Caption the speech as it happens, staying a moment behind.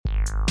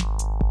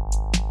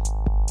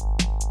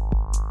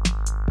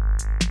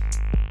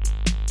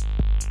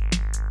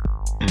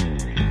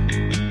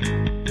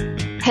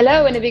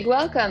Hello and a big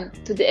welcome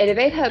to the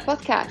Elevate Her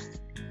podcast.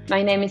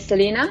 My name is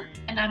Selena.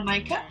 And I'm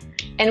Maika.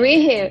 And we're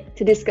here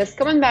to discuss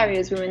common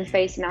barriers women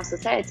face in our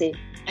society.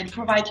 And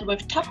provide you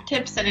with top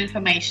tips and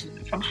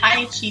information from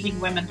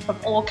high-achieving women from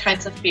all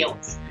kinds of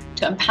fields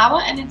to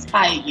empower and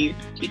inspire you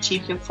to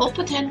achieve your full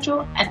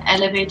potential and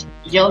elevate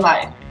your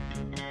life.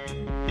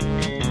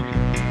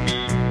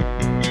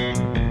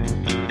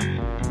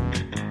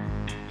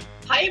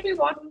 Hi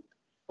everyone,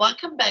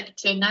 welcome back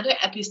to another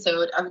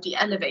episode of the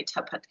Elevate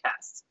Her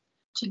podcast.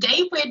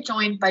 Today we're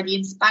joined by the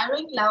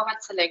inspiring Laura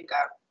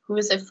Zalenga, who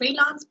is a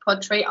freelance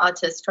portrait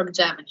artist from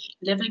Germany,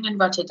 living in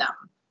Rotterdam.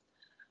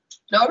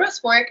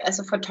 Laura's work as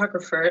a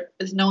photographer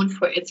is known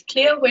for its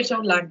clear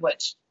visual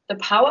language, the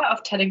power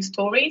of telling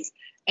stories,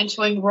 and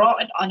showing raw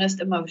and honest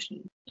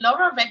emotion.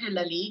 Laura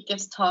regularly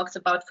gives talks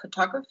about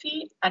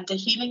photography and the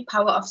healing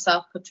power of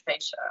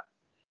self-portraiture.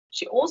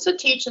 She also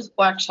teaches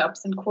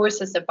workshops and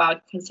courses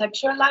about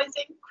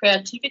conceptualizing,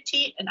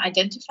 creativity, and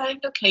identifying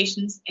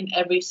locations in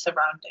every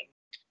surrounding.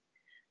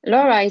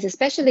 Laura is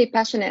especially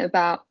passionate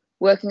about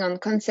working on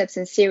concepts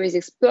and series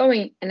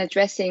exploring and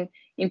addressing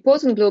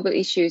important global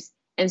issues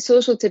and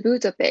social taboo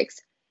topics,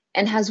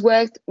 and has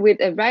worked with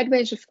a wide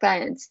range of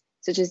clients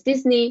such as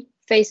Disney,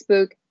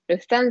 Facebook,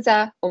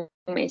 Lufthansa, or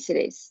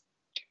Mercedes.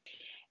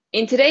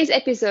 In today's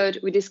episode,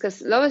 we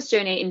discuss Laura's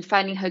journey in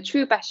finding her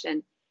true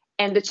passion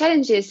and the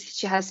challenges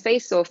she has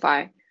faced so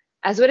far,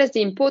 as well as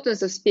the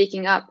importance of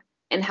speaking up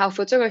and how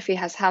photography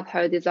has helped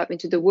her develop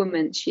into the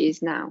woman she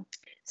is now.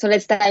 So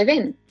let's dive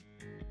in.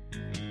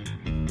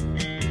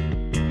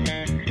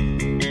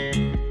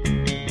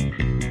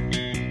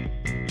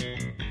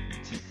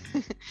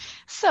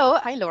 So,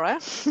 hi Laura,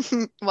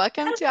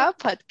 welcome to our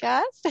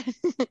podcast.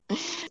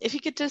 If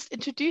you could just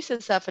introduce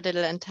yourself a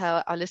little and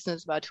tell our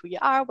listeners about who you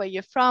are, where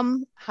you're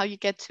from, how you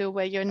get to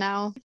where you're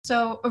now.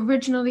 So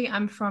originally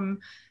I'm from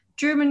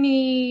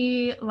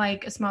Germany,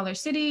 like a smaller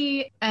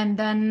city. And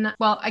then,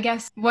 I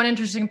guess one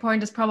interesting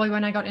point is probably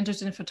when I got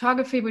interested in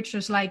photography, which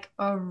was like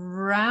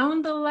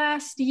around the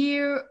last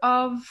year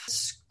of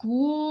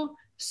school.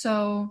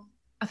 So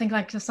I think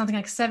like something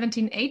like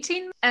 17,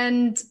 18.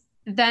 And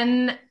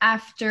then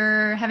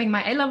after having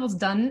my A-levels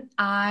done,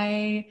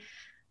 I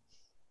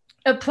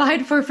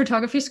applied for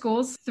photography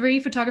schools, 3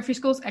 photography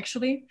schools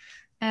actually.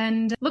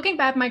 And looking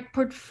back, my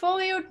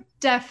portfolio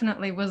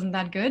definitely wasn't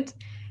that good.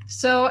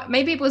 So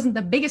maybe it wasn't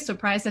the biggest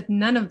surprise that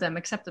none of them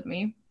accepted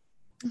me.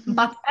 Mm-hmm.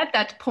 But at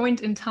that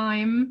point in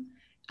time,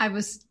 I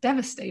was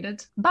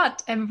devastated.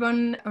 But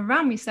everyone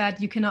around me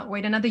said, you cannot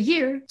wait another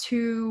year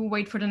to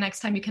wait for the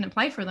next time you can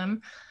apply for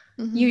them.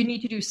 Mm-hmm. You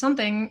need to do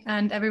something.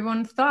 And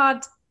everyone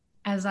thought,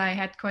 as I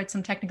had quite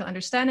some technical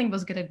understanding,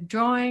 was good at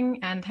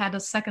drawing and had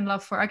a second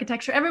love for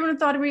architecture. Everyone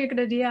thought it would be a good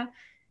idea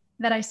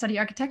that I study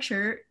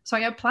architecture. So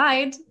I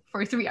applied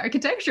for 3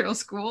 architectural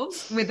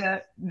schools with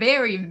a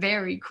very,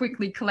 very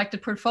quickly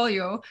collected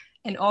portfolio,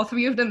 and all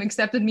 3 of them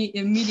accepted me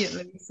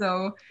immediately.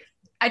 So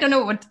I don't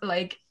know what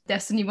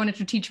destiny wanted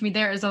to teach me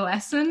there as a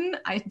lesson.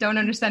 I don't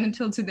understand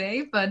until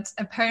today, but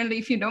apparently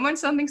if you don't want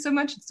something so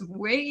much, it's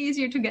way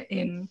easier to get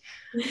in.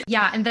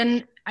 Yeah, and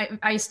then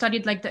I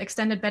studied the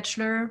extended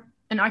bachelor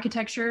in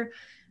architecture,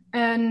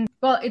 and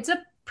it's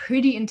a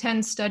pretty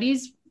intense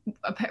studies.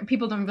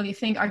 People don't really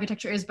think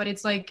architecture is, but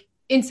it's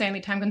insanely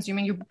time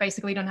consuming. You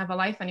basically don't have a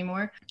life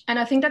anymore. And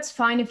I think that's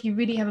fine if you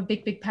really have a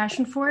big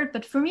passion for it.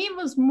 But for me, it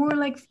was more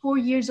like 4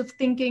 years of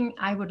thinking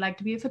I would like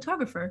to be a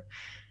photographer.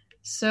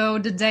 So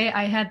the day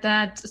I had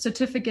that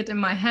certificate in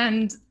my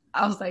hand,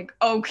 I was like,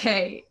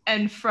 okay,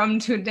 and from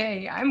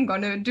today, I'm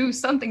going to do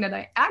something that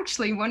I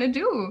actually want to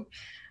do.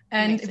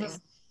 And Amazing. It was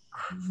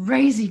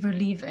crazy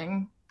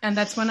relieving. And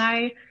that's when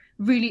I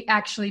really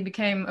actually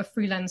became a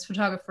freelance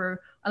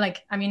photographer.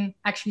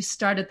 Actually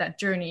started that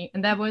journey.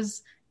 And that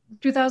was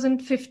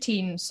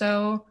 2015.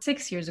 So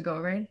 6 years ago,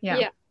 right?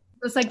 Yeah.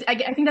 It's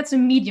I think that's a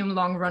medium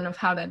long run of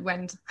how that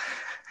went.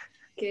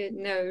 Good.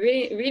 No,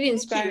 really, really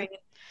inspiring.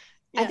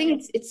 Yeah. I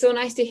think it's so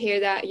nice to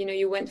hear that,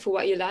 you went for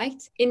what you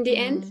liked in the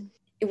end.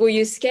 Were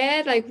you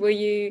scared?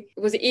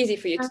 Was it easy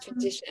for you to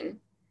transition?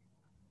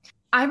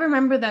 I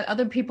remember that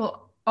other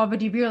people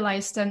already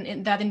realized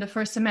that in the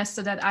first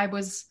semester that I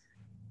was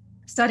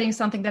studying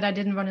something that I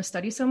didn't want to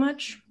study so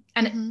much.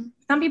 And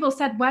some people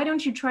said, why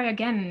don't you try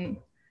again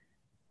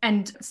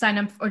and sign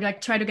up or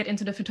try to get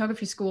into the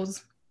photography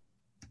schools?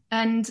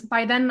 And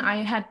by then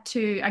I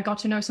got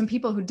to know some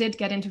people who did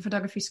get into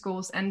photography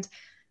schools, and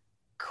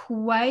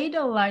quite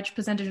a large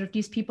percentage of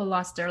these people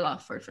lost their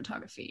love for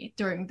photography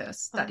during the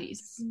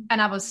studies. And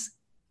I was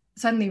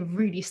suddenly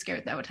really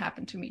scared that would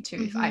happen to me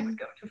too if I would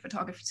go to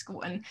photography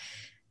school. And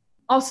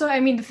also,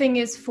 the thing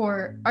is,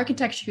 for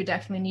architecture, you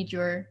definitely need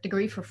your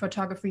degree. For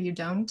photography, you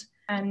don't.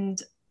 And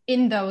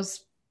in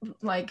those,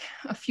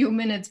 a few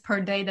minutes per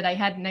day that I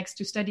had next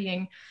to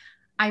studying,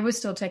 I was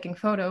still taking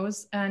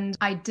photos. And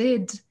I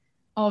did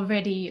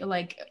already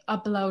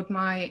upload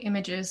my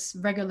images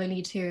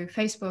regularly to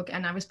Facebook,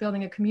 and I was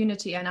building a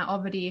community, and I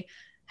already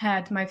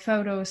had my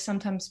photos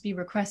sometimes be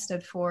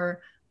requested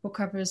for book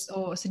covers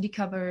or CD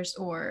covers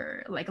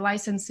or like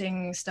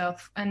licensing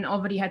stuff, and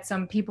already had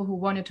some people who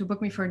wanted to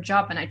book me for a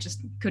job, and I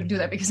just couldn't do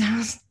that because I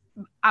was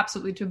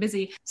absolutely too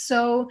busy.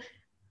 So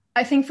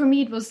I think for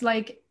me, it was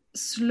like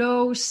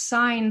slow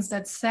signs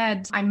that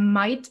said I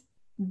might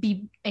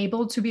be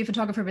able to be a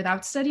photographer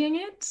without studying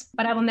it,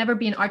 but I will never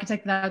be an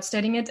architect without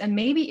studying it. And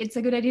maybe it's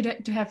a good idea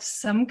to have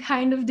some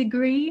kind of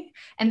degree.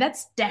 And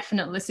that's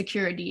definitely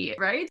security,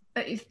 right?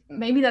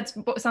 Maybe that's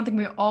something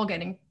we're all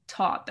getting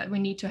taught, that we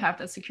need to have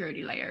that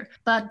security layer.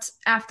 But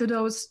after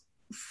those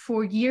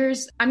 4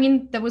 years, I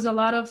mean, there was a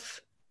lot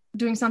of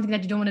doing something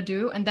that you don't want to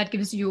do. And that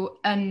gives you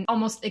an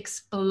almost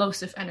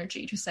explosive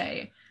energy to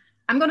say,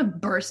 I'm going to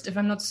burst if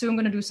I'm not soon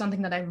going to do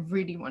something that I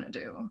really want to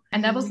do.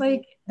 And that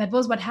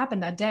was what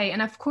happened that day.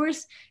 And of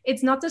course,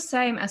 it's not the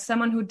same as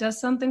someone who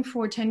does something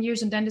for 10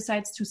 years and then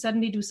decides to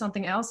suddenly do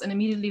something else and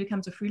immediately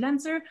becomes a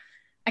freelancer.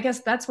 I guess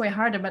that's way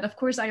harder. But of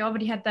course, I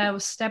already had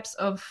those steps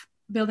of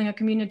building a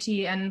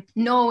community and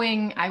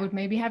knowing I would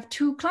maybe have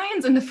 2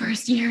 clients in the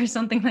first year or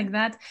something like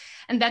that.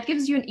 And that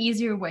gives you an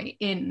easier way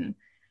in.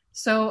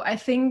 So I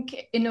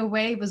think in a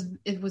way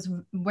it was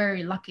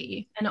very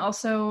lucky. And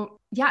also,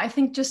 yeah, I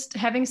think just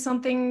doing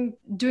something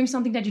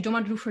that you don't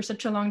want to do for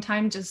such a long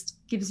time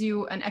just gives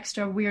you an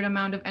extra weird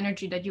amount of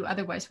energy that you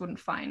otherwise wouldn't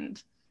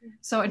find.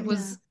 So it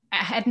was, I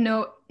had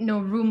no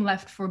room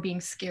left for being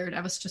scared.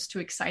 I was just too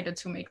excited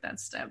to make that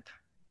step.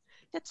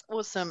 That's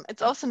awesome.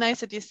 It's also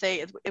nice that you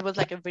say it was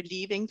like a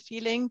relieving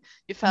feeling.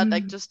 You felt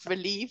like just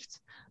relieved.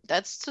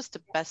 That's just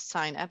the best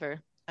sign ever,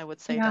 I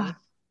would say. Yeah. Then.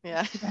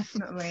 Yeah,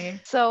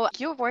 definitely. So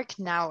your work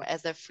now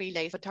as a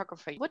freelance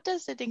photographer, what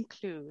does it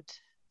include?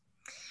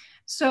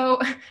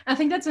 So I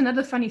think that's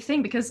another funny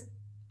thing, because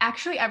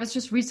actually I was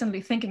just recently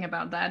thinking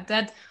about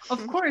that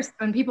of course,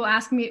 when people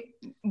ask me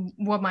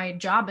what my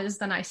job is,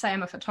 then I say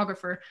I'm a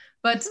photographer.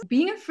 But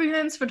being a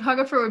freelance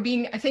photographer, or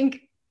being, I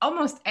think,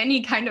 almost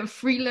any kind of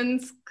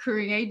freelance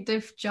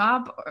creative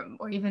job,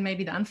 or even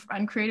maybe the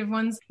uncreative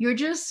ones, you're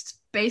just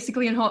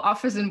basically a whole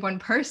office in one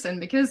person,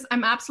 because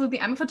I'm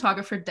a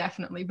photographer,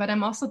 definitely, but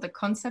I'm also the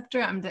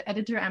conceptor, I'm the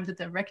editor, I'm the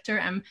director,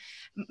 I'm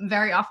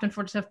very often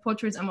for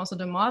self-portraits, I'm also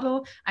the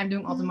model, I'm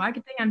doing all the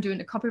marketing, I'm doing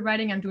the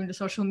copywriting, I'm doing the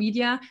social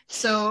media.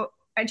 So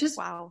I just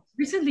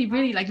recently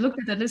really looked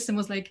at the list and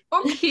was like,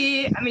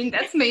 okay, I mean,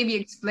 that's maybe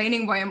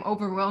explaining why I'm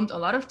overwhelmed a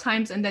lot of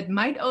times. And that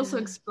might also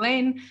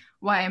explain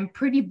why I'm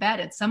pretty bad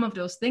at some of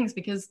those things,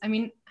 because I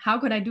mean, how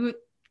could I do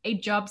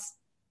 8 jobs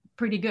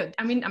pretty good?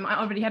 I mean, I'm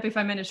already happy if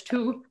I manage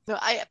 2. No,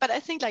 but I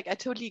think I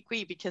totally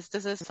agree, because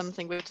this is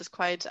something which is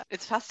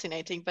it's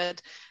fascinating.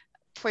 But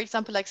for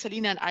example,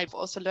 Selena and I are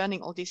also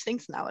learning all these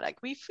things now.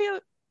 We feel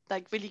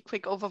really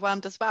quick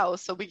overwhelmed as well.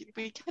 So we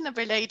kind of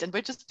relate, and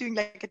we're just doing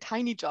a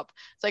tiny job.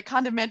 So I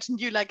can't imagine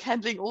you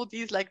handling all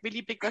these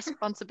really big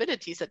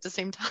responsibilities at the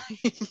same time.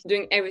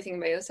 Doing everything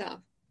by yourself.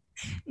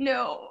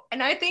 No.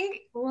 And I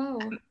think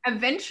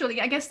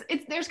eventually, I guess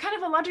there's kind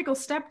of a logical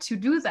step to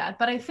do that.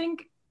 But I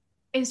think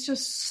it's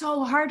just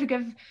so hard to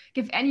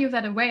give any of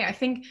that away. I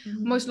think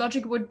most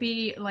logic would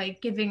be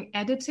giving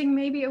editing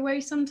maybe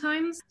away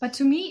sometimes. But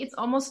to me, it's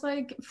almost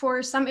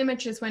for some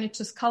images, when it's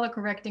just color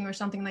correcting or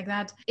something like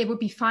that, it would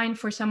be fine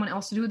for someone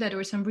else to do that,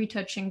 or some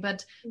retouching.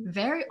 But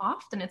very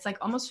often it's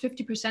almost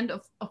 50%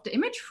 of the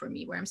image for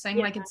me, where I'm saying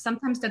it's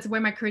sometimes that's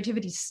where my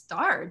creativity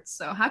starts.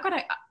 So how could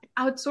I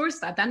outsource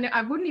that? Then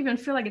I wouldn't even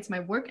feel like it's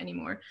my work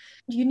anymore.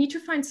 You need to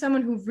find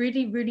someone who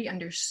really, really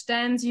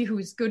understands you, who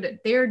is good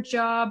at their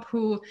job,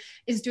 who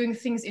is doing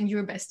things in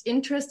your best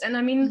interest. And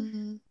I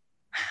mean,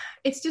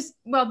 it's just,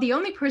 the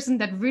only person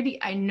that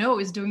really I know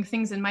is doing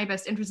things in my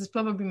best interest is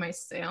probably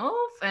myself.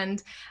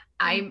 And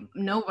I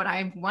know what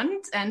I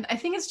want. And I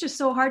think it's just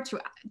so hard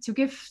to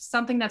give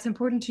something that's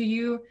important to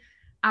you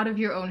out of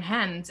your own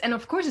hands. And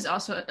of course, it's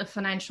also a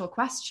financial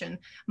question.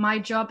 My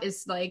job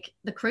is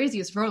the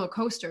craziest roller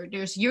coaster.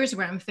 There's years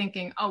where I'm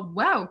thinking, oh,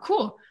 wow,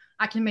 cool,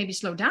 I can maybe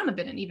slow down a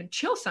bit and even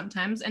chill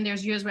sometimes. And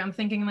there's years where I'm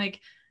thinking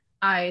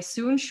I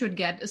soon should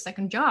get a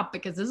second job,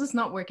 because this is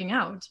not working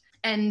out.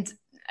 And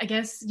I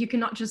guess you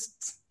cannot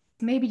just,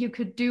 maybe you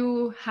could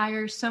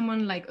hire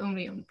someone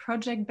only on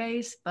project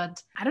base,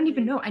 but I don't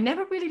even know. I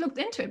never really looked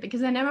into it,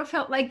 because I never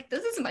felt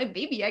this is my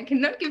baby. I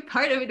cannot give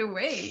part of it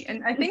away.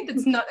 And I think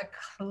that's not a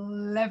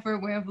clever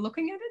way of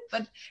looking at it,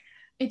 but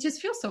it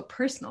just feels so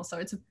personal. So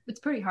it's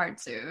pretty hard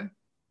to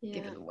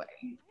give it away.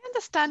 I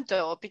understand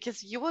though,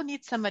 because you will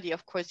need somebody,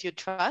 of course, you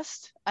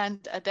trust,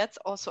 and that's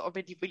also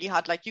already really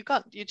hard. You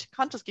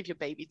can't just give your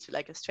baby to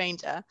a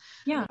stranger.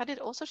 Yeah. But it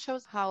also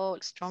shows how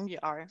strong you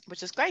are,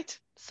 which is great.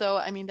 So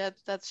I mean,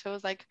 that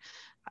shows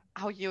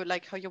how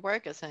your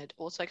work is, and it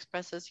also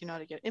expresses your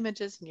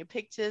images and your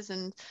pictures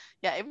and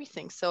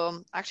everything.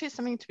 So actually, it's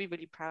something to be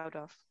really proud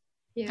of.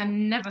 Yeah. I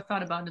never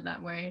thought about it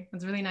that way.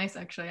 It's really nice,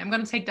 actually. I'm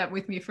going to take that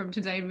with me from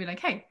today and be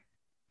hey,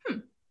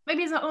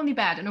 maybe it's not only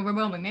bad and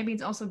overwhelming. Maybe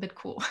it's also a bit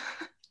cool.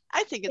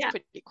 I think it's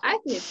pretty cool. I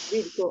think it's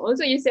really cool.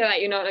 Also, you say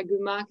you're not a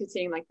good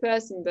marketing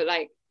person, but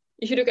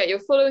if you look at your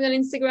following on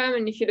Instagram,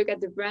 and if you look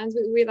at the brands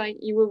with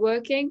you were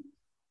working,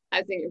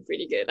 I think you're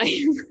pretty good.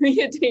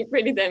 You're doing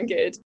pretty damn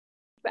good.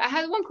 But I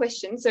had one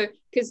question. So,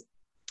 because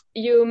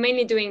you're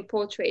mainly doing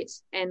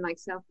portraits and like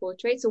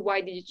self-portraits. So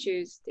why did you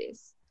choose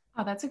this?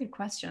 Oh, that's a good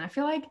question. I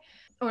feel like,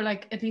 or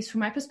like, at least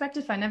from my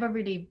perspective, I never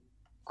really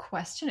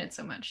questioned it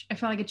so much. I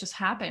feel like it just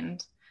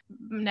happened.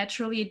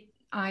 Naturally,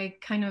 I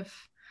kind of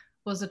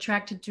was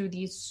attracted to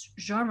these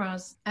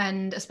genres,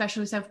 and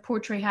especially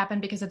self-portrait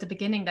happened because at the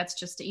beginning, that's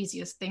just the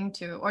easiest thing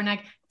to, or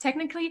like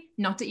technically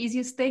not the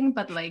easiest thing,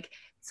 but like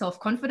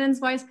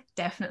self-confidence wise,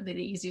 definitely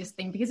the easiest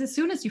thing, because as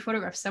soon as you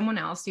photograph someone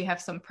else, you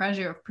have some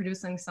pressure of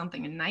producing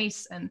something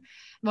nice. And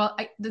well,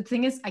 the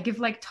thing is, I give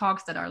like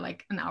talks that are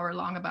like an hour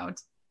long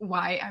about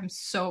why I'm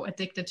so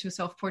addicted to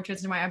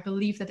self-portraits and why I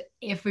believe that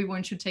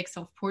everyone should take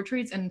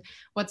self-portraits, and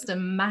what's the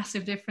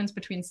massive difference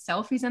between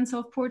selfies and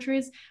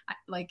self-portraits.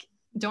 Like,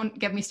 don't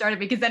get me started,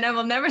 because then I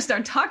will never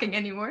start talking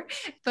anymore.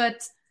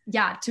 But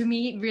yeah, to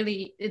me,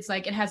 really, it's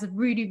like it has a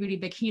really, really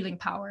big healing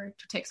power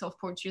to take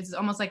self-portraits. It's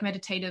almost like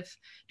meditative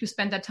to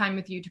spend that time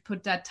with you, to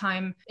put that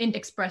time in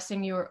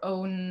expressing your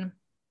own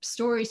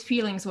stories,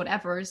 feelings,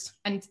 whatever's,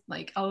 and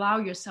like allow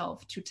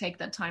yourself to take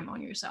that time on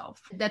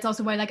yourself. That's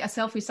also why like a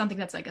selfie is something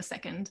that's like a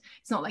second.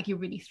 It's not like you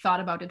really thought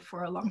about it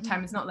for a long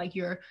time. It's not like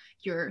your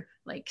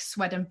like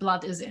sweat and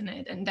blood is in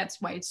it, and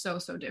that's why it's so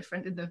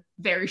different in the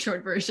very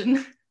short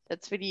version.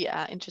 That's really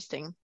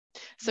interesting.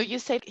 So you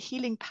said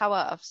healing power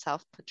of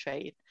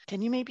self-portrait.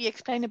 Can you maybe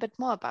explain a bit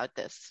more about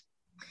this?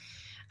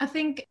 I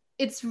think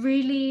it's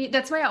really,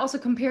 that's why I also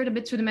compared a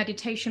bit to the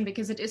meditation,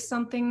 because it is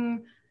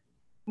something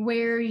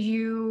where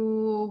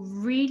you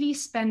really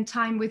spend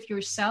time with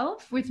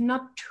yourself with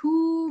not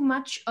too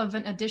much of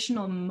an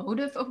additional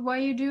motive of why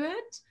you do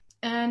it.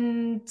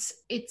 And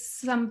it's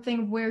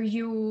something where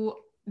you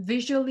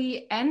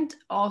visually and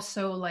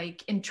also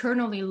like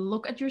internally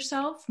look at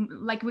yourself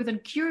like with a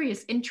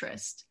curious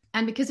interest.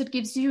 And because it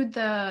gives you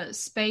the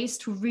space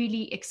to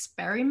really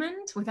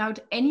experiment without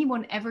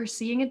anyone ever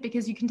seeing it,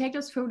 because you can take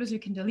those photos, you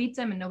can delete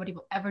them, and nobody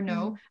will ever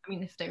know. I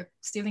mean, if they're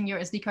stealing your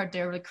SD card,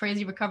 they're a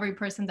crazy recovery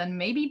person, then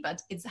maybe,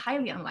 but it's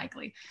highly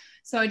unlikely.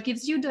 So it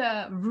gives you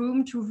the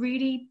room to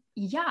really,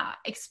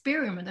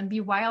 experiment and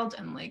be wild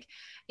and like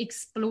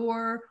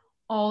explore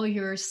all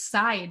your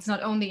sides,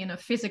 not only in a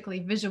physically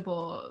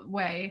visible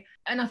way.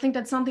 And I think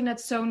that's something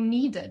that's so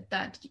needed,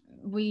 that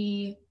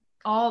we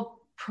all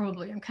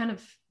probably, I'm kind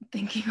of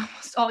thinking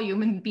almost all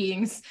human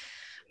beings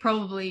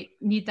probably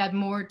need that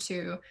more,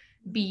 to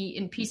be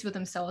in peace with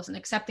themselves and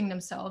accepting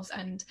themselves.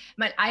 And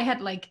I had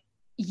like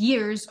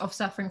years of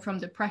suffering from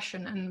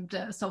depression,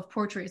 and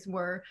self-portraits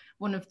were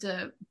one of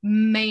the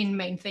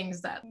main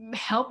things that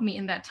helped me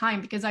in that time,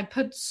 because I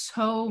put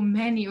so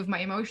many of my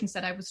emotions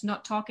that I was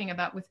not talking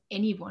about with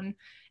anyone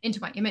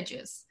into my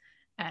images.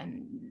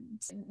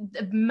 And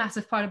a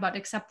massive part about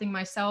accepting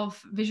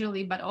myself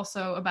visually, but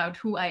also about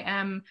who I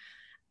am,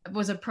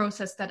 was a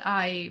process that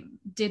I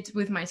did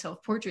with my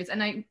self-portraits.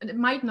 And it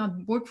might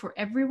not work for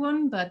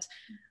everyone, but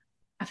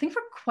I think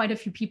for quite a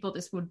few people,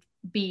 this would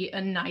be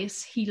a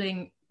nice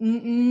healing,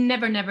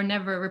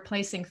 never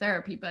replacing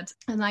therapy, but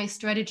a nice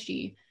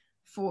strategy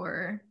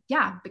for,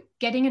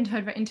 getting into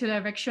the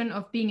direction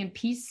of being in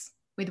peace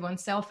with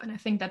oneself. And I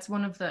think that's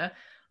one of the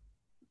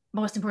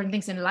most important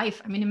things in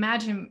life. I mean,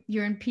 imagine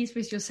you're in peace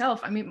with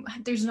yourself. I mean,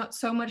 there's not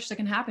so much that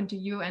can happen to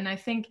you. And I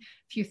think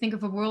if you think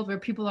of a world where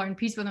people are in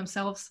peace with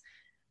themselves,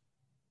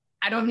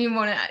 I don't even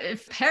want to,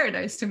 it's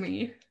paradise to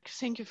me.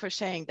 Thank you for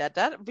sharing that.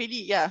 That really,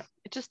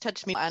 it just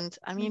touched me. And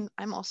I mean,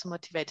 I'm also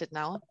motivated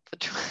now for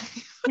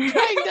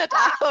trying that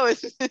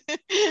out.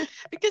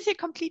 Because you're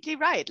completely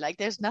right. Like,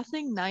 there's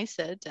nothing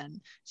nicer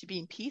than to be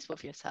in peace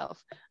with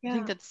yourself. I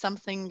think that's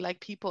something like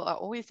people are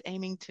always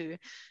aiming to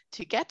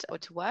get or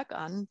to work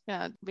on.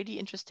 Yeah, really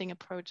interesting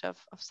approach of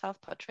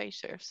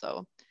self-portraiture.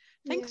 So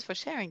thanks for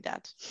sharing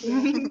that.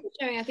 Thanks for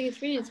sharing. I think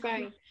it's really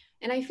inspiring.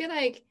 And I feel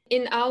like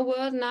in our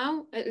world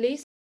now, at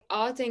least,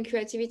 art and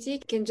creativity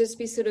can just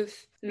be sort of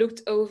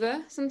looked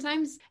over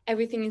sometimes.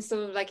 Everything is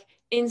sort of like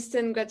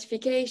instant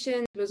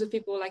gratification. Lots of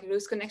people like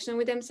lose connection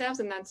with themselves,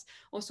 and that's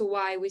also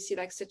why we see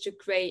like such a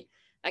great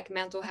like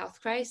mental health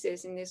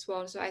crisis in this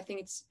world. So I think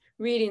it's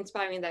really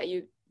inspiring that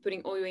you're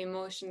putting all your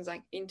emotions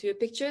like into your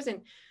pictures,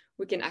 and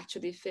we can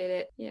actually feel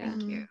it.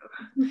 Thank you.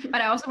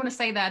 But I also want to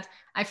say that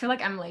I feel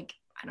like I'm like,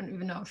 I don't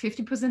even know,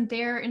 50%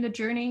 there in the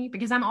journey,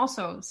 because I'm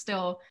also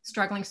still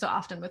struggling so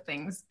often with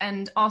things.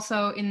 And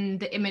also in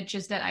the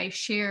images that I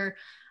share,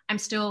 I'm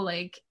still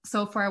like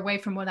so far away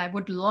from what I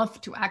would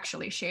love to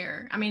actually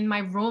share. I mean,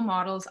 my role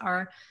models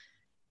are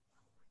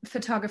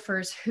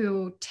photographers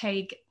who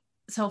take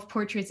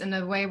self-portraits in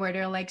a way where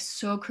they're like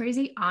so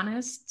crazy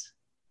honest.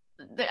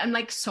 I'm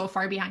like so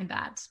far behind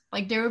that.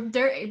 Like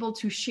they're able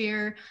to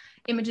share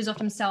images of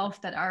themselves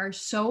that are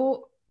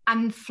so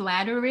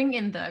unflattering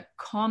in the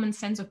common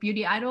sense of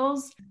beauty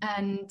idols.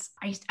 And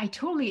I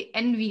totally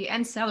envy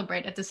and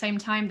celebrate at the same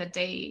time that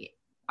they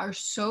are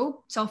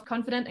so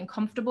self-confident and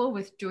comfortable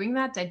with doing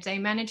that they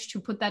manage to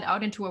put that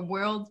out into a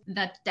world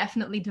that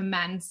definitely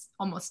demands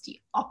almost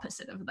the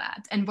opposite of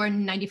that. And where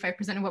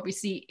 95% of what we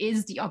see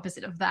is the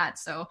opposite of that.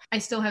 So I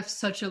still have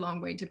such a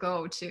long way to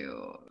go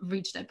to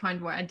reach that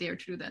point where I dare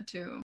to do that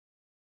too.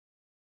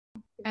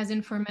 As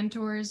in for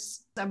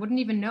mentors, I wouldn't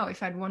even know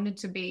if I'd wanted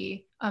to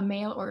be a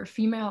male or a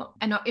female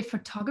and if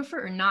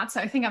photographer or not.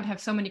 So I think I would have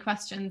so many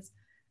questions.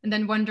 And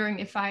then wondering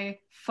if I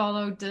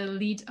followed the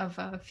lead of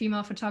a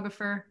female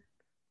photographer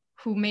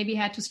who maybe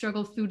had to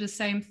struggle through the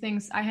same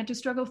things I had to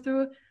struggle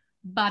through,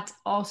 but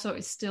also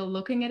is still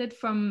looking at it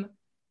from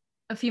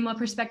a female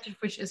perspective,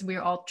 which is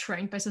we're all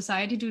trained by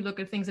society to look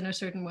at things in a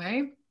certain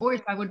way. Or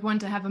if I would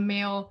want to have a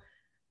male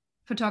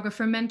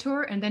photographer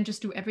mentor and then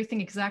just do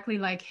everything exactly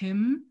like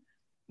him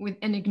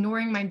and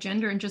ignoring my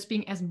gender and just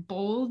being as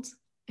bold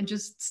and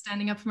just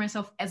standing up for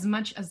myself as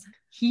much as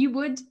he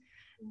would,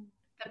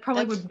 that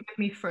probably would bring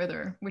me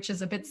further, which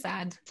is a bit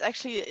sad.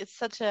 It's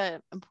such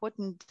an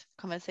important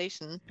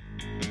conversation.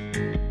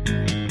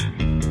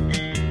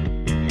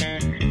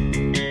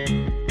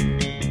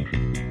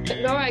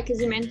 Laura,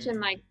 because you mentioned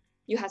like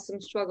you had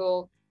some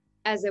struggle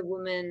as a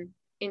woman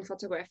in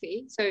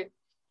photography. So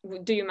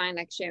do you mind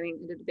like sharing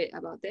a little bit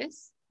about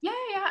this? Yeah.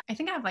 I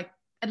think I have like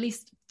at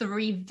least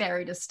 3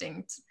 very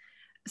distinct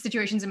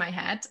situations in my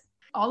head.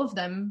 All of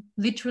them,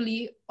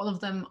 literally all of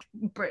them,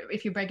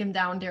 if you break them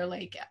down, they're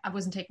like, I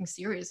wasn't taken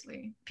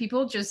seriously.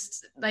 People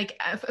just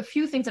like a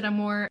few things that are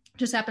more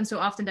just happen so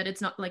often that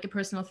it's not like a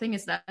personal thing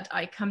is that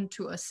I come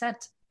to a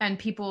set and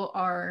people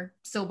are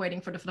still waiting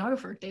for the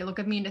photographer. They look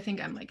at me and they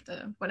think I'm like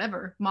the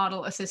whatever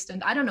model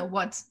assistant. I don't know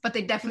what, but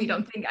they definitely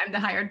don't think I'm the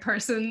hired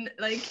person.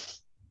 Like,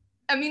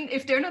 I mean,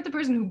 if they're not the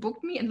person who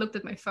booked me and looked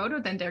at my photo,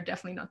 then they're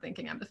definitely not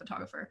thinking I'm the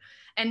photographer.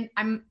 And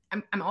I'm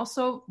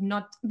also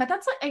not, but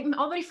that's like, I'm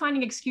already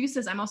finding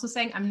excuses. I'm also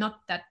saying I'm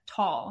not that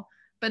tall,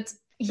 but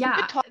yeah.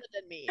 You're taller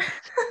than me.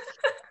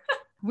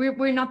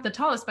 We're not the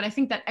tallest, but I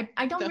think that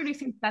I don't really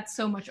think that's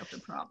so much of the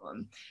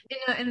problem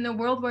in a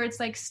world where it's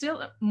like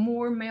still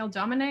more male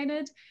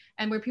dominated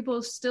and where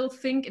people still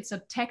think it's a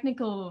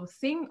technical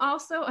thing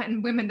also,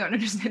 and women don't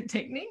understand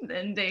technique,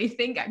 then they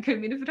think I could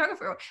be the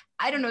photographer.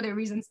 I don't know their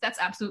reasons. That's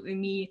absolutely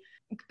me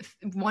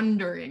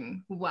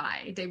wondering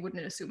why they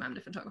wouldn't assume I'm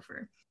the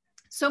photographer.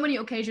 So many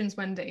occasions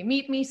when they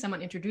meet me,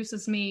 someone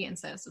introduces me and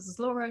says, "This is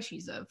Laura,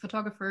 she's a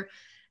photographer."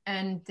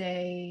 And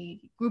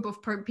a group of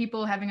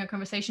people having a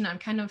conversation, I'm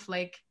kind of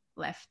like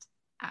left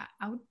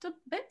out a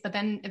bit. But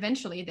then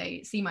eventually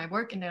they see my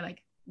work and they're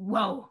like,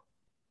 whoa,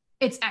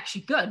 it's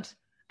actually good.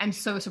 I'm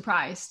so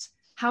surprised.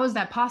 How is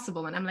that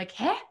possible? And I'm like,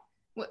 I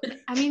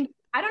mean,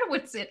 I don't know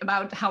what's it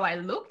about how I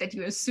look that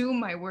you assume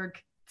my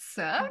work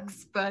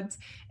sucks. But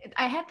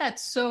I had that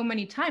so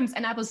many times.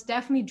 And I was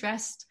definitely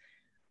dressed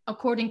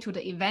according to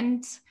the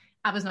event.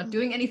 I was not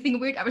doing anything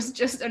weird. I was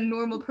just a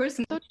normal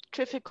person. So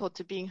difficult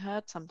to being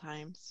heard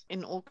sometimes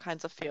in all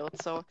kinds of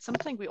fields. So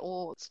something we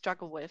all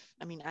struggle with.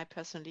 I mean, I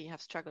personally have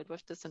struggled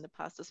with this in the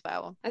past as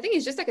well. I think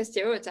it's just like a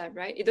stereotype,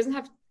 right? It doesn't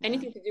have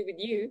anything to do with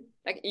you.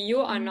 Like you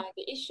are not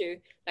the issue.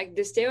 Like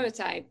the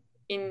stereotype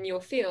in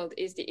your field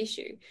is the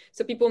issue.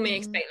 So people may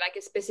expect like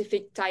a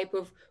specific type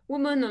of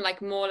woman or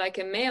like more like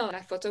a male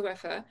like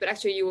photographer, but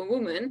actually you're a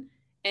woman.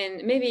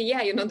 And maybe,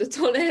 you're not the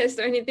tallest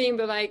or anything,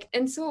 but like,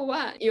 and so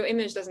what? Your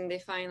image doesn't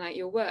define like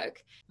your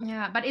work.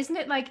 Yeah, but isn't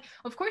it like,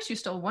 of course you're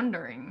still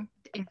wondering,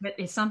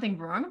 is something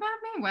wrong about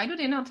me? Why do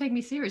they not take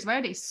me serious? Why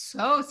are they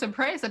so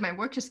surprised that my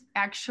work is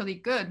actually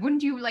good?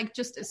 Wouldn't you like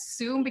just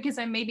assume because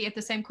I'm maybe at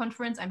the same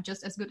conference, I'm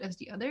just as good as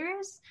the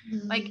others?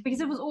 Like, because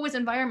it was always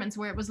environments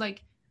where it was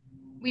like,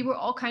 we were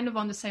all kind of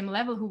on the same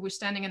level who were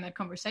standing in that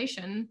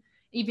conversation.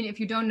 Even if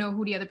you don't know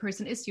who the other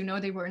person is, you know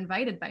they were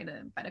invited by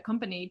the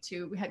company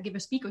to give a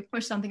speak or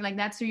something like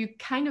that. So you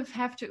kind of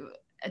have to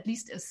at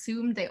least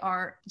assume they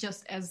are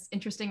just as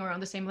interesting or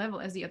on the same level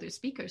as the other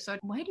speakers. So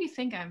why do you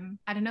think I'm,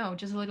 I don't know,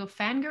 just a little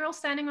fangirl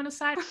standing on the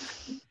side?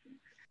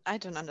 I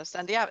don't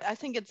understand. Yeah, I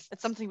think it's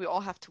something we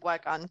all have to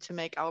work on to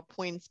make our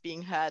points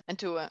being heard and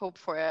to hope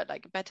for a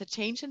better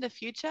change in the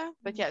future.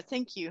 But yeah,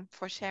 thank you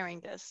for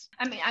sharing this.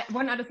 I mean,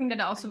 one other thing that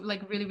I also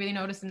like really, really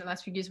noticed in the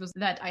last few years was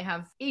that I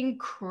have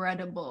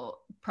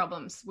incredible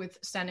problems with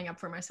standing up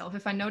for myself.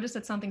 If I notice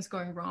that something's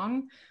going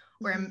wrong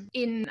or I'm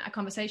in a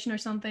conversation or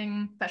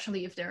something,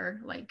 especially if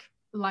they're like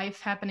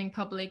life happening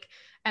public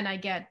and I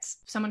get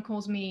someone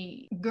calls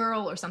me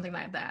girl or something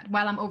like that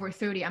while I'm over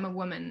 30, I'm a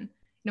woman.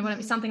 You know what I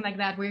mean? Something like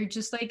that, where you're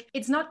just like,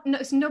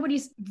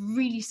 nobody's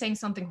really saying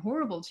something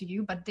horrible to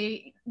you, but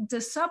the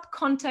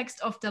subcontext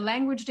of the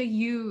language they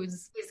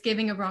use is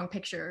giving a wrong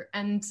picture.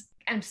 And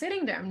I'm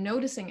sitting there, I'm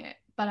noticing it,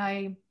 but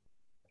I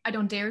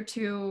don't dare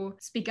to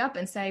speak up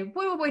and say,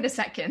 wait a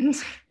second.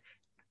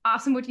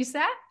 Awesome what you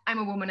said. I'm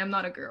a woman, I'm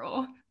not a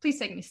girl. Please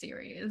take me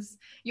serious.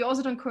 You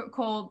also don't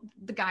call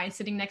the guy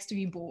sitting next to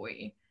you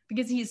boy,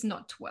 because he's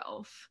not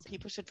 12.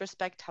 People should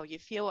respect how you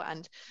feel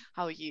and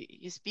how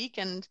you speak,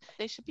 and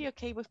they should be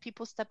okay with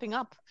people stepping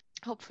up.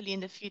 Hopefully in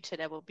the future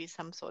there will be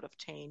some sort of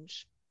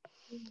change.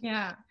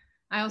 Yeah,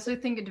 I also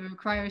think it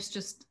requires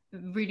just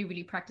really,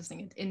 really practicing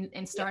it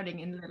and starting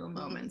in little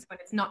moments when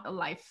it's not a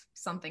life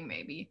something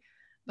maybe.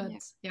 But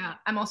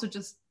I'm also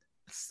just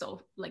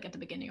still like at the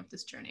beginning of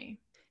this journey.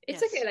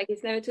 It's okay, like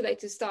it's never too late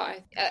to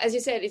start. As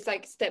you said, it's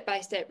like step by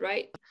step,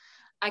 right?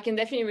 I can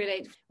definitely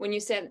relate when you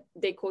said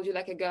they called you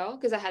like a girl,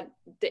 because I had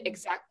the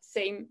exact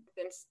same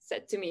thing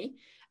said to me.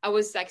 I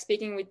was like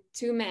speaking with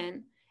two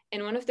men,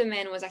 and one of the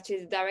men was actually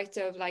the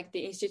director of like the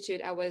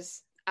institute I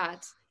was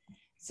at.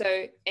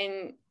 So,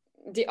 and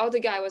the other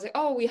guy was like,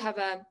 oh, we have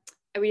a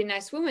really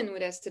nice woman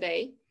with us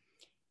today.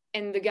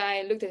 And the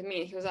guy looked at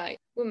me and he was like,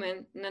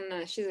 woman,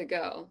 no, she's a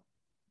girl.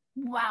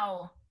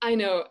 Wow. I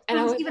know. And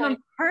it I was was even like, on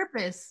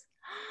purpose.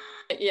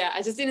 yeah,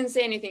 I just didn't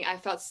say anything. I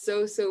felt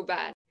so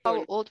bad.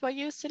 How old were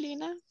you,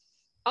 Selena?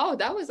 Oh,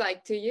 that was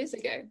like 2 years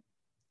ago.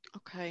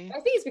 Okay. I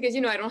think it's because,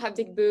 I don't have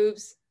big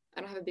boobs.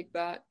 I don't have a big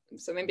butt.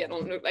 So maybe I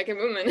don't look like a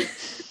woman.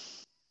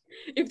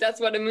 If that's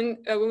what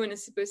a woman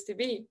is supposed to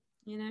be,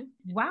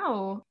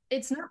 Wow.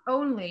 It's not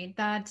only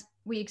that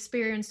we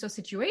experienced a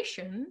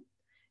situation,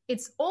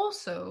 it's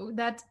also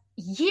that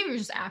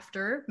years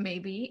after,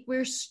 maybe,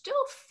 we're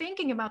still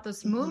thinking about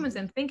those moments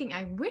and thinking,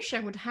 I wish I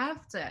would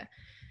have the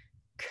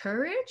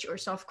courage or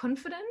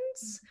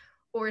self-confidence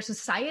or a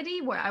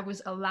society where I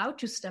was allowed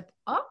to step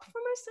up for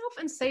myself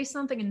and say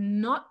something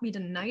and not be the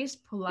nice,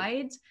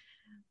 polite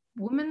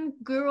woman,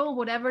 girl,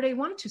 whatever they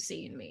want to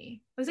see in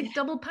me. It was like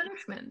double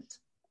punishment.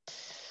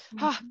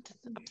 That's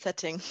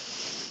upsetting.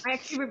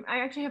 I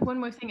actually have one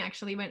more thing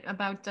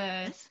about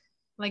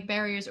like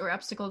barriers or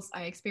obstacles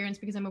I experience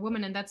because I'm a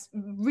woman, and that's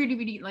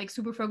really like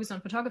super focused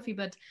on photography.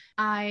 But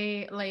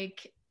I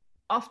like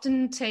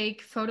often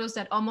take photos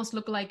that almost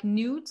look like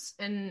nudes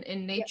in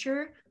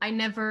nature.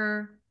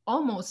 I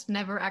almost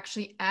never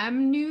actually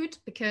am nude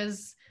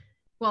because,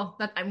 well,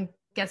 that I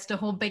guess the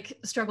whole big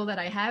struggle that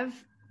I have.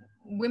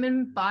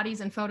 Women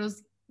bodies and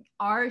photos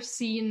are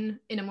seen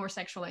in a more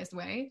sexualized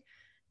way.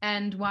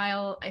 And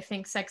while I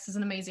think sex is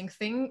an amazing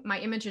thing, my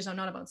images are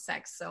not about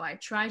sex. So I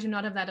try to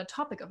not have that a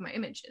topic of my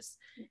images.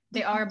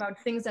 They are about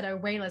things that are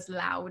way less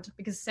loud,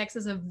 because sex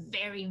is a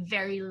very,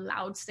 very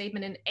loud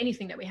statement in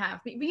anything that we have.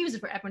 We use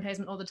it for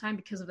advertisement all the time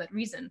because of that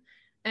reason.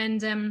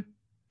 And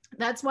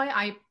that's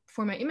why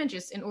for my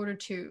images, in order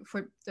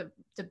for the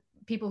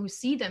people who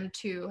see them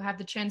to have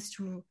the chance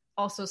to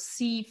also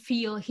see,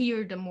 feel,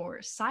 hear the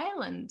more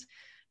silent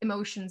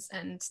emotions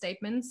and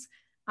statements,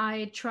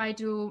 I try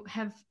to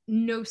have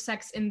no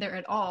sex in there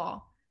at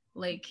all.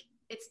 Like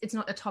it's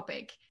not a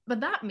topic. But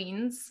that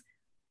means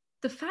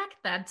the fact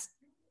that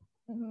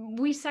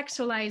we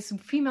sexualize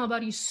female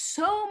bodies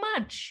so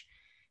much,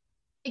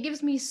 it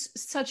gives me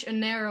such a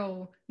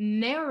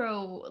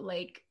narrow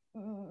like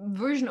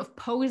version of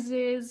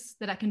poses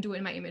that I can do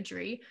in my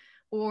imagery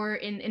or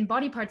in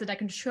body parts that I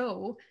can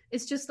show.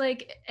 It's just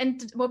like,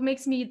 and what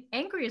makes me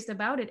angriest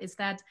about it is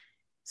that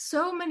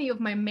so many of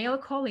my male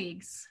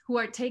colleagues who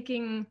are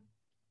taking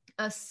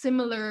a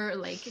similar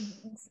like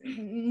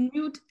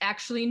nude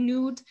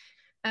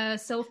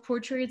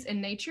self-portraits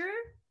in nature,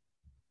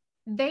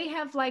 they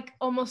have like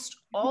almost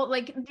all,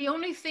 like the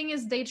only thing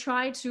is they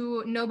try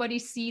to nobody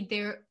see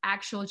their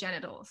actual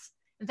genitals.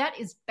 That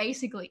is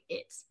basically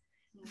it.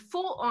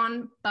 Full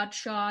on butt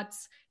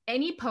shots,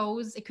 any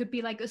pose. It could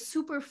be like a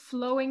super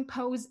flowing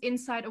pose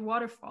inside a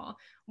waterfall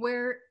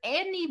where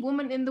any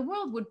woman in the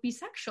world would be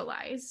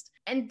sexualized,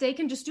 and they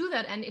can just do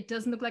that and it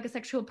doesn't look like a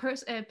sexual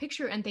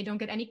picture, and they don't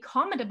get any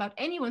comment about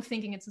anyone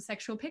thinking it's a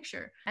sexual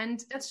picture.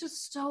 And that's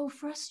just so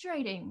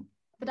frustrating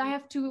that I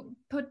have to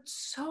put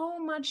so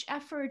much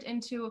effort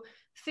into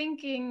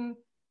thinking,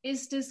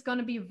 is this going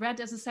to be read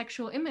as a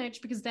sexual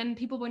image? Because then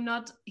people will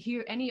not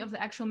hear any of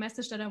the actual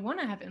message that I want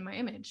to have in my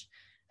image.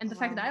 And the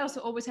fact that I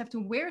also always have to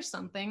wear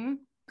something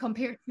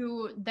compared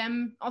to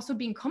them also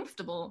being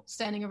comfortable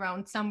standing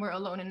around somewhere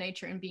alone in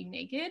nature and being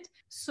naked.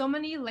 So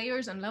many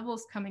layers and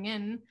levels coming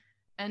in.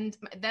 And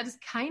that is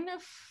kind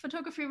of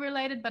photography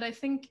related, but I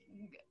think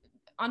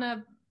on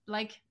a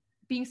like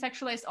being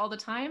sexualized all the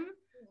time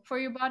for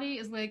your body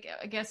is like,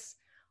 I guess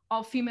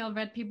all female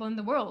red people in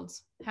the world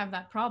have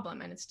that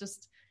problem. And it's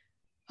just,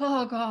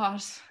 oh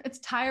gosh, it's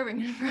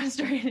tiring and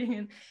frustrating.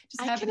 And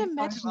just I can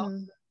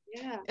imagine.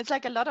 Yeah, it's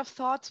like a lot of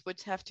thoughts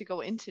would have to go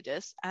into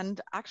this.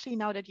 And actually,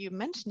 now that you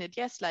mention it,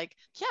 yes, like,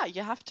 yeah,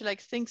 you have to like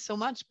think so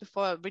much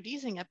before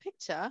releasing a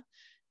picture.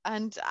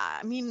 And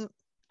I mean,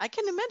 I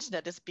can imagine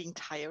that as being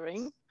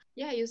tiring.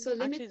 Yeah, you're so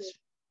limited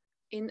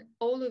in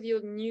all of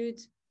your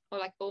nude or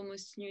like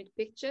almost nude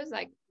pictures.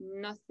 Like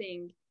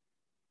nothing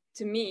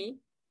to me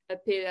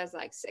appeared as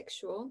like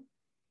sexual.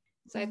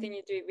 So I think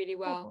you do it really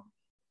well.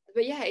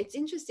 But yeah, it's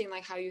interesting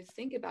like how you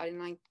think about it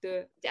and like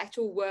the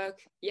actual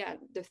work,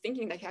 the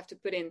thinking that you have to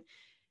put in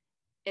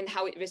and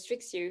how it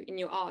restricts you in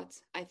your art.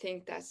 I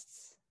think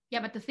that's... Yeah,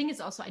 but the thing is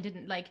also, I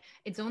didn't like,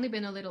 it's only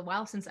been a little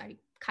while since I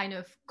kind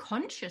of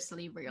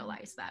consciously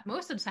realized that.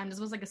 Most of the time, this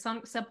was like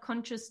a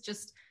subconscious,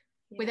 just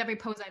with every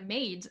pose I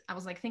made, I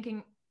was like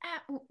thinking,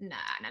 nah.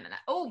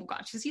 Oh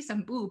gosh, you see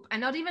some boob. And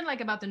not even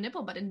like about the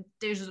nipple, but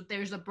there's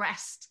a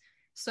breast.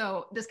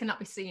 So this cannot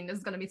be seen. This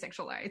is going to be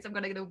sexualized. I'm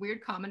going to get a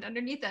weird comment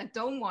underneath that. I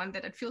don't want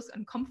that. It feels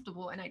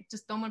uncomfortable. And I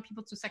just don't want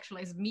people to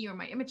sexualize me or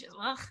my images.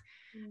 Ugh.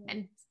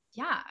 And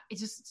yeah,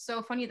 it's just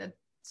so funny that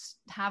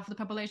half the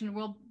population of the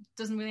world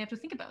doesn't really have to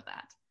think about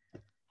that.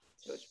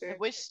 So I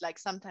wish like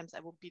sometimes I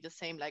would be the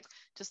same, like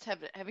just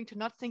having to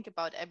not think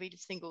about every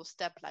single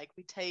step like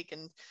we take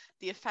and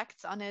the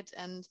effects on it.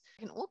 And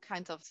in all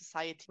kinds of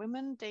society,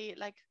 women, they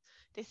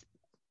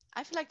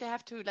I feel like they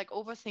have to like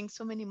overthink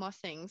so many more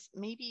things,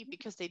 maybe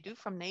because they do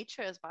from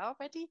nature as well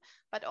already,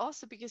 but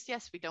also because,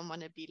 yes, we don't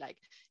want to be like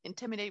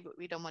intimidated,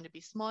 we don't want to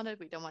be smaller,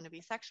 we don't want to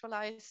be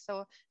sexualized.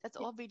 So that's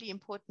all really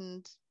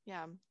important,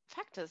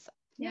 factors.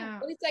 Yeah.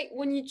 Well, it's like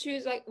when you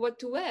choose like what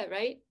to wear,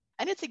 right?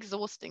 And it's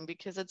exhausting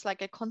because it's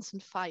like a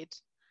constant fight.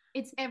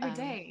 It's every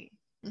day.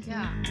 Mm-hmm.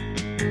 Yeah.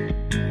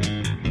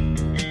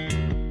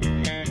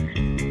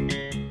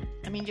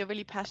 I mean, you're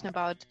really passionate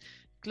about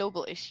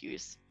global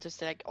issues,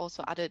 just like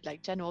also other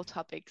like general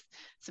topics.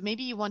 So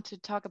maybe you want to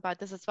talk about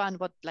this as well, and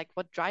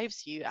what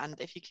drives you, and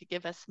if you could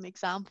give us some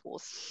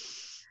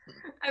examples.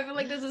 I feel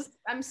like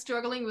I'm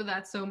struggling with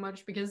that so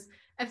much, because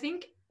I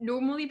think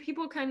normally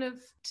people kind of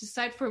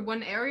decide for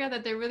one area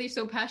that they're really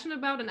so passionate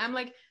about, and I'm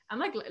like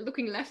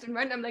looking left and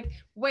right, and I'm like,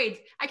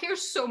 wait, I care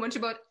so much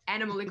about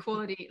animal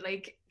equality.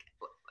 Like,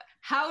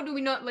 how do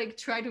we not like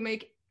try to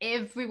make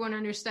everyone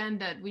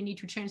understand that we need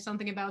to change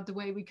something about the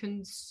way we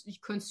can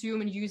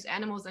consume and use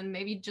animals, and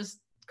maybe just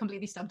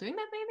completely stop doing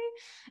that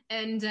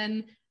maybe? And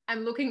then I'm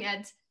looking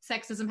at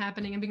sexism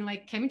happening and being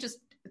like, can we just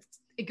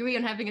agree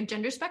on having a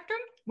gender spectrum?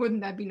 Wouldn't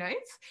that be nice?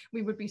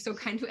 We would be so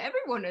kind to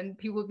everyone, and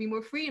people would be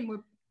more free and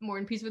more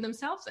in peace with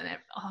themselves. And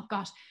oh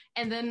gosh.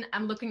 And then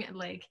I'm looking at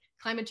like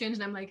climate change,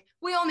 and I'm like,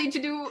 we all need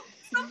to do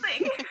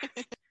something.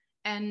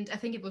 And I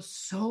think it was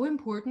so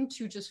important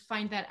to just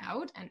find that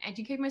out and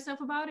educate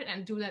myself about it,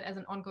 and do that as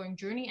an ongoing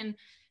journey and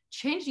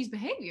change these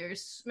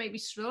behaviors, maybe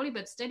slowly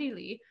but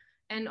steadily.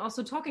 And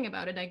also talking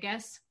about it, I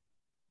guess,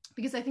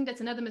 because I think that's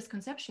another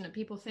misconception, that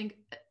people think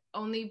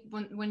only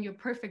when you're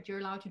perfect, you're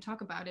allowed to talk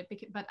about it.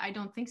 But I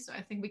don't think so.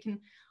 I think we can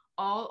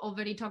all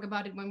already talk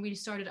about it when we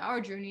started our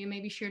journey, and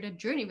maybe share that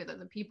journey with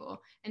other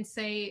people and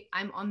say,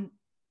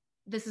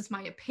 this is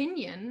my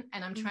opinion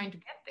and I'm trying to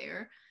get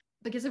there.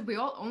 Because if we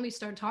all only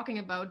start talking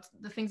about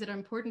the things that are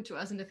important to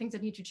us and the things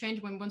that need to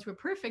change once we're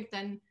perfect,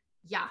 then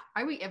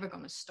are we ever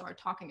going to start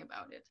talking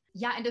about it?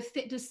 And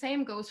the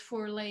same goes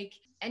for like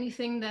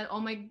anything that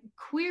all my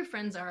queer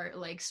friends are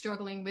like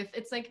struggling with.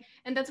 It's like,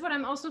 and that's what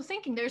I'm also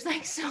thinking. There's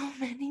like so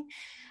many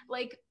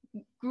like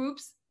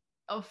groups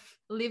of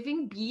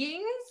living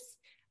beings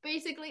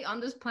basically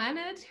on this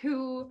planet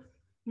who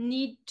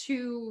need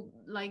to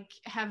like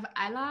have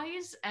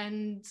allies,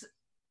 and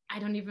I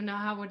don't even know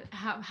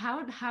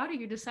how do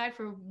you decide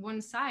for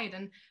one side?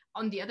 And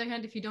on the other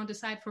hand, if you don't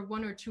decide for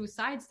one or two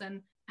sides,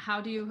 then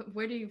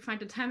where do you find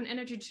the time and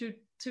energy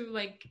to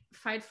like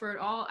fight for it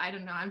all? I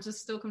don't know. I'm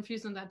just still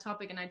confused on that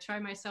topic, and I try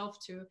myself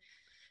to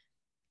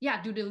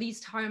do the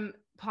least harm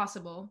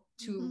possible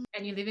to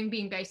any living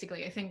being,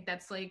 basically. I think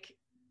that's like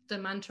the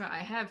mantra I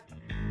have.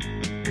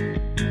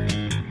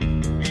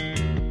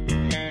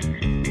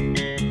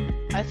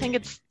 I think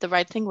it's the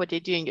right thing what you're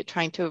doing. You're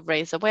trying to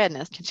raise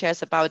awareness. Can share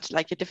us about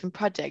like your different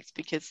projects,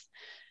 because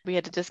we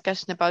had a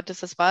discussion about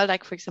this as well.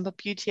 Like, for example,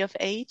 Beauty of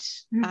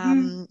Age,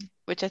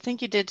 which I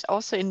think you did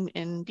also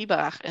in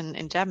Biberach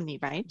in Germany,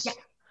 right?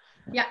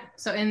 Yeah.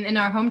 So in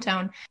our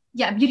hometown.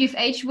 Yeah, Beauty of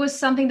Age was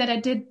something that I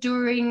did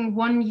during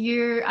 1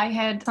 year. I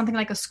had something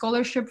like a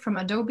scholarship from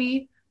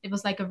Adobe. It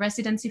was like a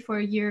residency for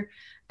a year.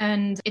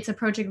 And it's a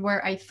project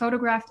where I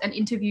photographed and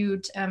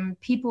interviewed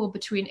people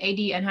between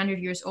 80 and 100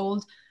 years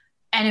old.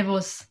 And it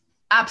was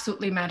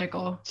absolutely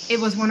magical. It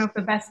was one of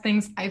the best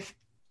things I've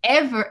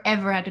ever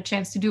had a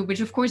chance to do,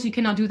 which of course you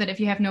cannot do that if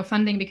you have no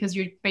funding, because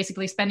you're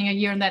basically spending a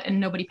year on that and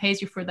nobody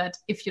pays you for that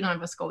if you don't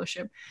have a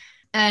scholarship.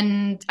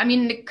 And I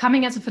mean,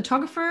 coming as a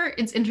photographer,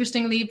 it's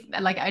interestingly,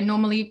 like I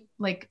normally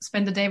like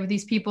spend the day with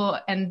these people,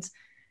 and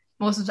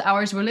most of the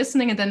hours we're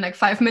listening, and then like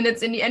 5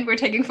 minutes in the end we're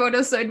taking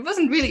photos. So it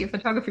wasn't really a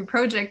photography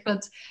project,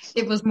 but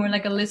it was more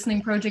like a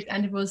listening project,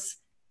 and it was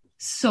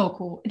so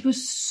cool. It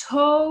was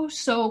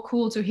so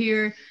cool to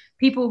hear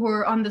people who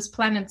are on this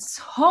planet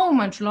so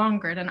much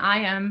longer than I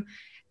am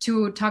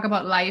to talk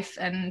about life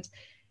and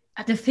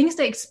the things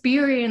they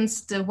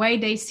experience, the way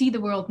they see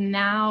the world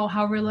now,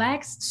 how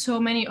relaxed so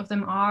many of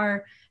them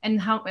are,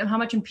 and how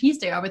much in peace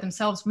they are with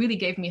themselves really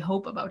gave me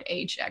hope about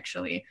age,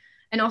 actually.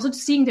 And also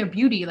seeing their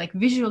beauty, like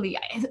visually,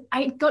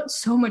 I got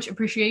so much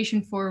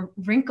appreciation for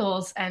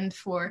wrinkles and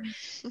for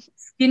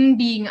skin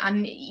being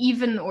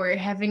uneven or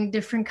having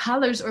different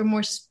colors or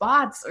more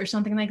spots or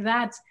something like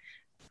that.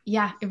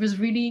 Yeah, it was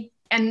really,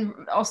 and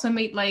also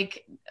made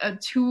like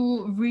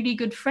 2 really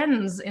good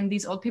friends in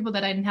these old people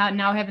that I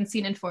now haven't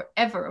seen in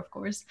forever, of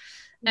course.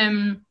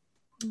 And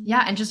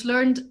just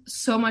learned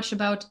so much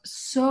about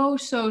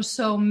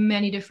so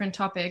many different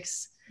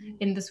topics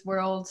in this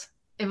world.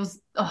 It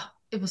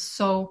was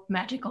so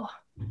magical.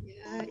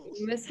 Yeah,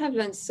 you must have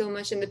learned so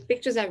much, and the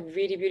pictures are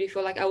really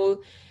beautiful. Like, I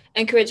will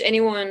encourage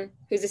anyone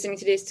who's listening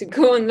to this to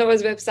go on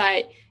Laura's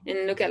website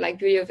and look at like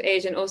Beauty of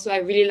Age. And also I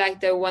really like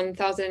the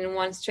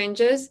 1001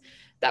 Strangers.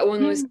 That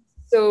one was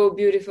so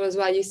beautiful as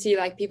well. You see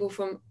like people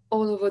from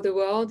all over the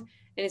world,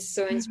 and it's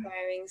so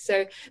inspiring.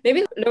 So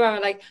maybe Laura,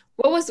 like,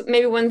 what was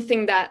maybe one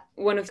thing that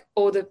one of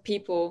older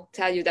people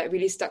tell you that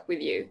really stuck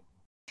with you?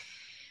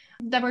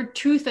 There were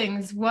 2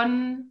 things.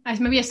 One,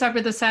 maybe I start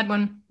with the sad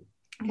one,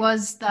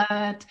 was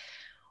that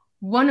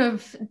one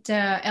of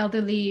the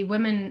elderly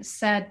women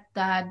said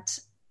that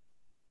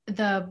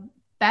the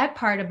bad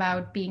part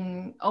about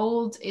being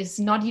old is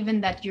not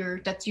even that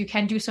you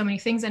can't do so many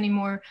things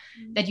anymore,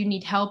 that you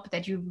need help,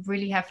 that you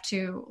really have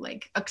to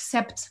like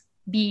accept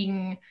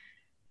being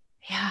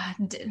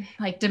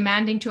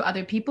demanding to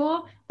other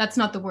people. That's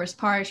not the worst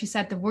part. She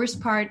said the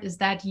worst part is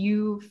that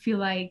you feel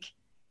like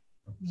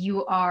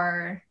you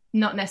are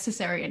not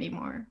necessary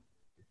anymore,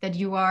 that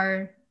you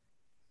are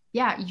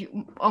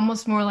you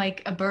almost more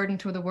like a burden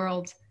to the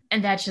world.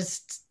 And that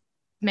just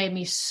made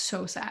me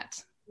so sad,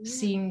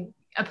 seeing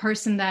a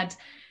person that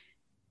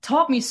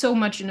taught me so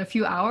much in a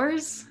few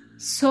hours,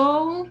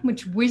 so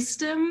much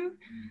wisdom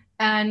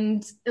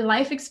and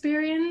life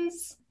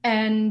experience.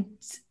 And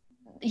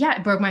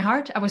it broke my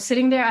heart. I was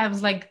sitting there, I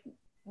was like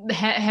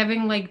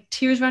having like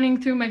tears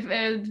running through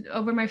my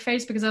over my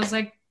face, because I was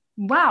like,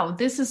 wow,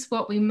 this is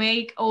what we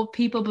make old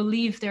people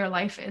believe their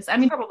life is. I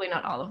mean, probably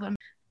not all of them.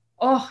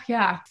 Oh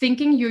yeah,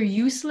 thinking you're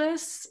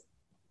useless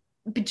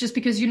just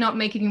because you're not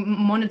making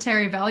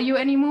monetary value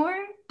anymore,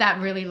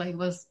 that really like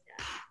was.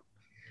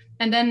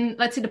 And then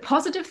let's see, the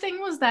positive thing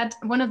was that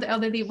another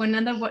elderly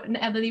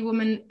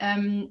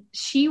woman,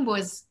 she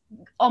was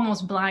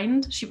almost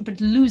blind,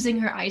 but losing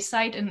her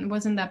eyesight, and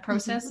was in that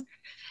process.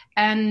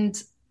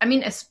 And I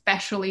mean,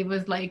 especially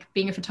with like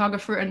being a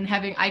photographer and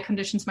having eye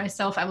conditions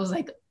myself, I was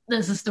like,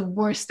 this is the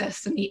worst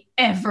destiny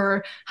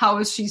ever. How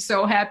is she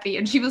so happy?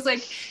 And she was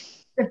like,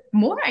 the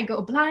more I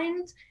go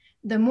blind,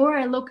 the more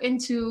I look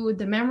into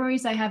the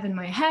memories I have in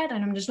my head,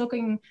 and I'm just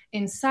looking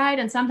inside.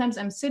 And sometimes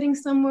I'm sitting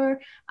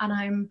somewhere and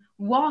I'm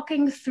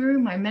walking through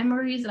my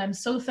memories, and I'm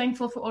so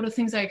thankful for all the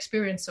things I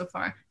experienced so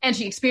far. And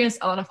she experienced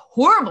a lot of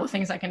horrible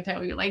things, I can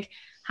tell you. Like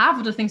half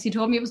of the things she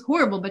told me, it was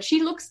horrible, but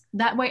she looks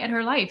that way at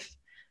her life.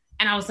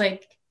 And I was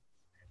like,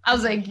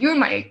 you're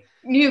my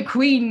new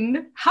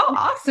queen. How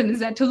awesome is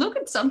that, to look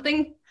at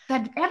something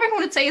that everyone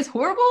would say is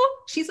horrible?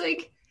 She's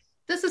like,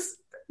 this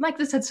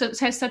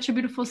has such a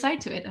beautiful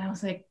side to it. And I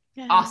was like,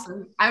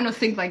 awesome. I want to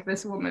think like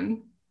this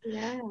woman.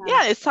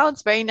 Yeah, it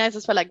sounds very nice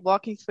as well, like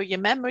walking through your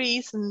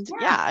memories. And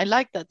I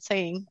like that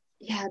saying.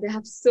 Yeah, they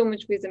have so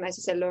much wisdom, as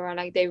you said, Laura.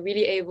 Like they're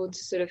really able to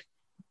sort of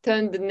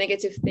turn the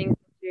negative things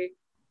into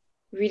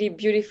really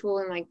beautiful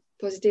and like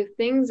positive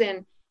things.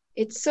 And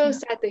it's so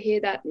sad to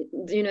hear that,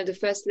 you know, the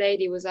first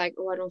lady was like,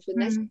 oh, I don't feel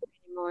necessary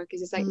anymore,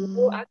 because it's like,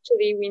 no,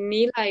 actually we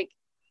need like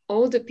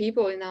older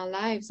people in our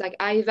lives. Like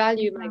I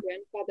value my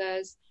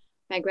grandfathers,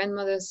 my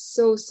grandmothers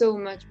so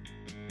much.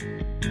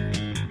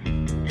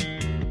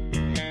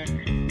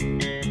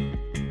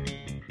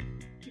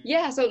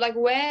 Yeah, so like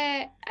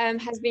where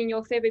has been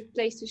your favorite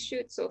place to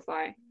shoot so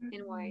far,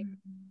 and why?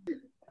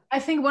 I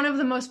think one of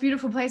the most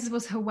beautiful places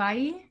was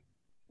Hawaii.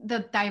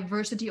 The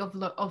diversity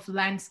of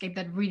landscape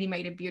that really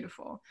made it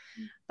beautiful.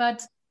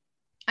 But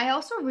I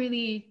also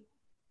really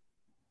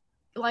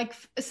like,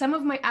 some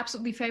of my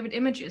absolutely favorite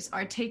images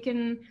are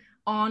taken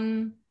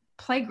on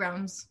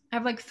playgrounds. I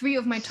have like 3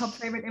 of my top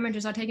favorite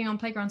images are taken on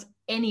playgrounds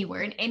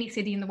anywhere in any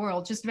city in the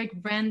world, just like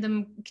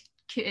random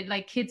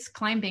kids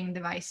climbing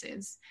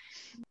devices,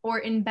 or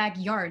in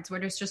backyards where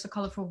there's just a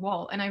colorful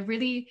wall. And I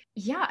really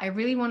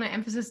want to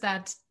emphasize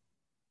that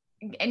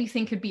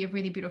anything could be a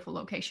really beautiful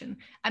location.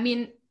 I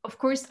mean, of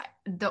course,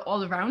 the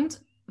all around,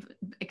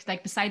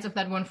 like besides of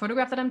that one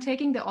photograph that I'm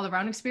taking, the all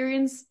around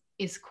experience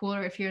is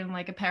cooler if you're in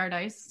like a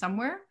paradise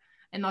somewhere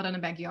and not in a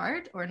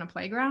backyard or in a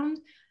playground.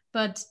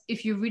 But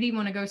if you really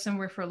want to go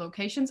somewhere for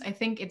locations, I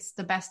think it's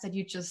the best that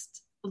you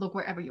just look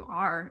wherever you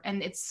are,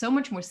 and it's so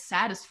much more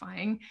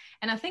satisfying.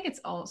 And I think it's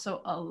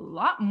also a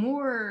lot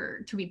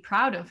more to be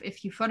proud of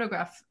if you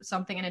photograph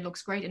something and it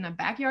looks great in a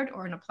backyard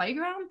or in a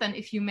playground than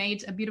if you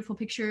made a beautiful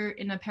picture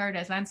in a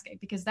paradise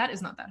landscape, because that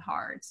is not that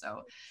hard.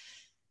 So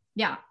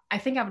yeah, I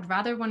think I would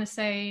rather want to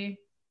say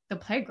the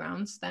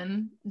playgrounds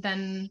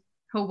than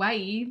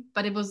Hawaii,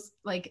 but it was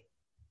like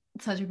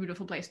such a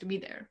beautiful place to be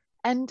there.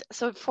 And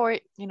so for,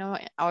 you know,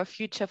 our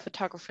future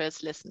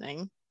photographers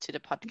listening to the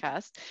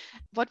podcast,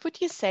 what would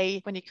you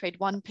say when you create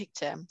one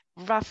picture,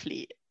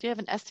 roughly? Do you have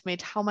an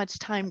estimate how much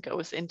time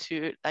goes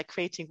into like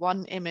creating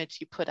one image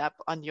you put up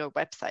on your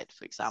website,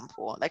 for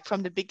example, like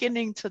from the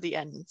beginning to the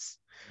end?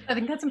 I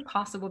think that's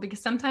impossible,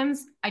 because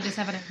sometimes I just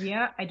have an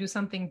idea. I do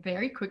something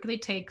very quickly,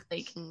 take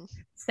like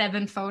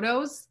 7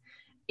 photos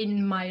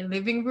in my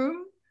living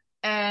room,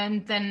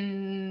 and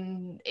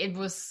then it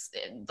was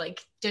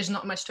like there's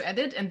not much to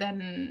edit, and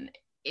then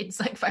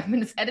it's like 5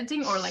 minutes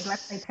editing, or like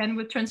let's say 10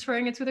 with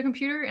transferring it to the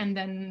computer and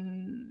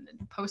then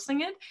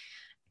posting it.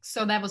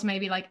 So that was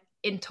maybe like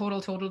in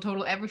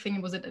total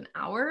everything was at an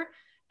hour.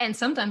 And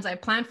sometimes I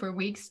plan for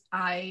weeks.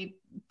 I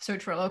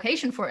search for a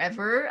location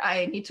forever.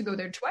 I need to go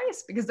there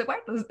twice because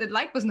the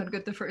light was not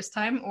good the first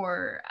time,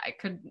 or I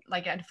could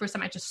like the first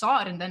time I just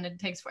saw it, and then it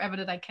takes forever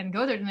that I can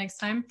go there the next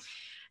time.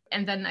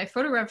 And then I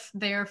photograph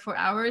there for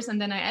hours,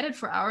 and then I edit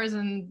for hours,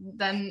 and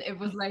then it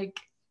was like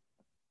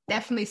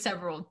definitely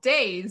several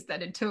days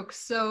that it took.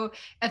 So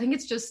I think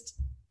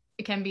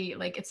it can be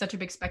like, it's such a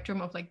big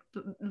spectrum of like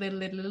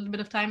little bit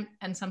of time,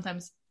 and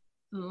sometimes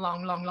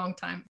long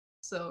time.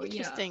 So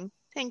interesting. Yeah.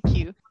 Thank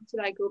you. To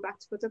like go back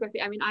to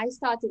photography, I mean, I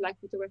started like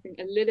photographing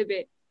a little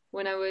bit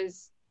when I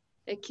was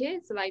a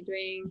kid, so like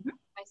during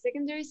my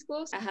secondary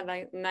school, I had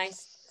like a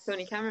nice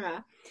Sony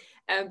camera,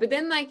 but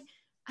then like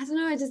I don't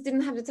know, I just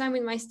didn't have the time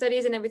with my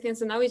studies and everything,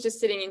 so now it's just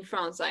sitting in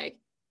France, like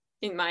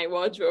in my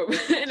wardrobe.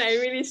 And I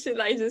really should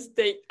like just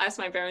ask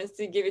my parents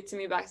to give it to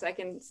me back so I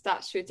can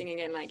start shooting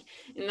again, like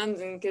in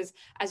London, because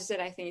as you said,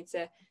 I think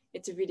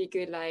it's a really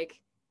good like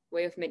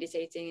way of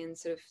meditating and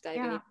sort of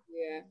diving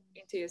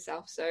into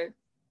yourself. So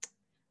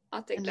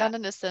I'll take and that.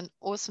 London is an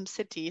awesome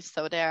city,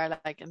 so there are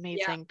like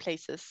amazing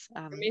places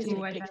amazing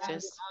to take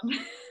pictures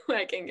where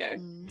I can go.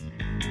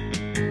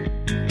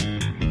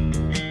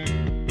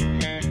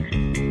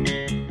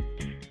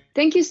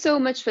 Thank you so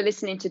much for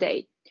listening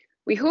today.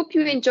 We hope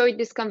you enjoyed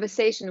this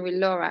conversation with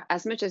Laura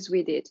as much as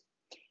we did.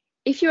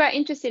 If you are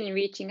interested in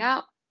reaching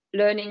out,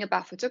 learning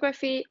about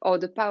photography, or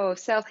the power of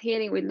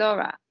self-healing with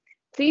Laura,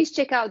 please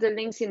check out the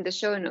links in the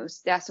show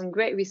notes. There are some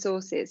great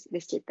resources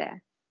listed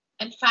there.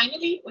 And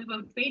finally, we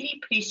would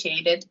really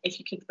appreciate it if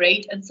you could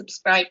rate and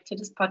subscribe to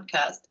this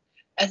podcast,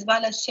 as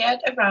well as share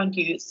it around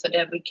you so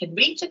that we can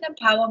reach and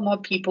empower more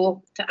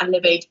people to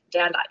elevate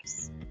their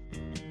lives.